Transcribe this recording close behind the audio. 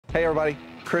Hey everybody,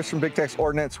 Chris from Big Tex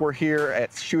Ordnance. We're here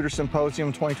at Shooter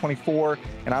Symposium 2024,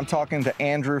 and I'm talking to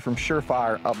Andrew from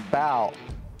SureFire about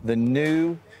the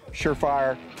new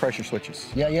SureFire pressure switches.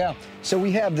 Yeah. So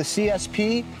we have the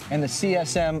CSP and the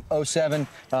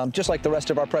CSM-07. Just like the rest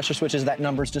of our pressure switches, that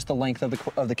number is just the length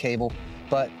of the cable.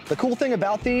 But the cool thing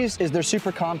about these is they're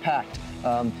super compact.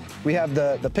 We have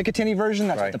the Picatinny version,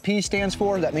 that's what the P stands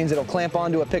for. That means it'll clamp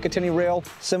onto a Picatinny rail,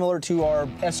 similar to our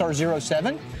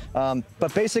SR-07.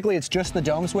 But basically it's just the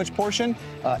dome switch portion,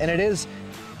 and it is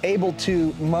able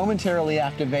to momentarily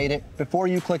activate it before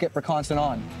you click it for constant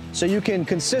on. So you can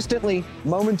consistently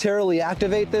momentarily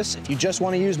activate this. If you just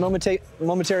want to use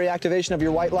momentary activation of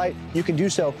your white light, you can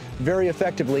do so very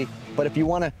effectively. But if you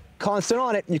want to constant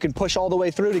on it, you can push all the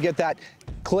way through to get that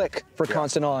click for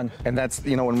constant on. And that's,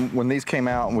 you know, when these came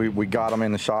out and we got them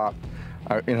in the shop,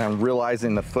 and I'm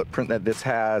realizing the footprint that this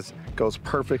has goes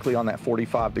perfectly on that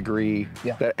 45-degree,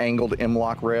 that angled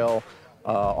M-LOK rail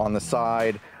on the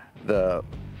side. The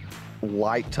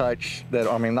light touch,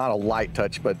 I mean, not a light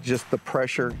touch, but just the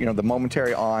pressure, you know, the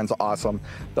momentary on's awesome.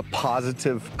 The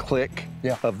positive click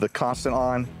of the constant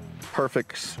on,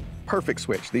 perfect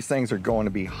switch. These things are going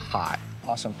to be hot.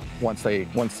 Awesome. Once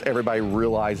everybody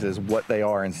realizes what they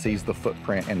are and sees the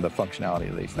footprint and the functionality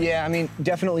of these things. Yeah, I mean,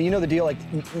 definitely, you know the deal, like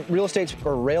real estate's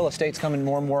coming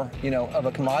more and more, you know, of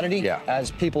a commodity.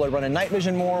 As people are running night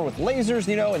vision more with lasers,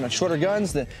 you know, and the shorter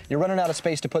guns, you're running out of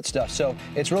space to put stuff. So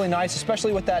it's really nice,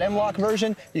 especially with that M-LOK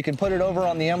version. You can put it over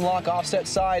on the M-LOK offset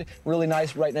side, really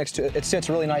nice right next to, it sits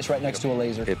really nice right next to a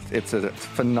laser. It's a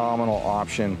phenomenal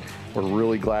option. We're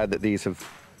really glad that these have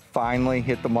finally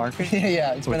hit the market.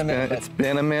 Yeah, it's been a minute. It's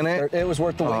been a minute. It was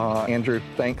worth the wait. Andrew,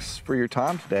 thanks for your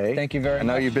time today. Thank you very much. I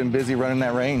know you've been busy running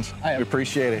that range. We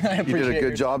appreciate it. You did a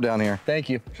good job down here. Thank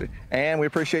you. And we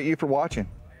appreciate you for watching.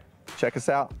 Check us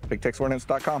out,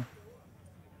 bigtexordnance.com.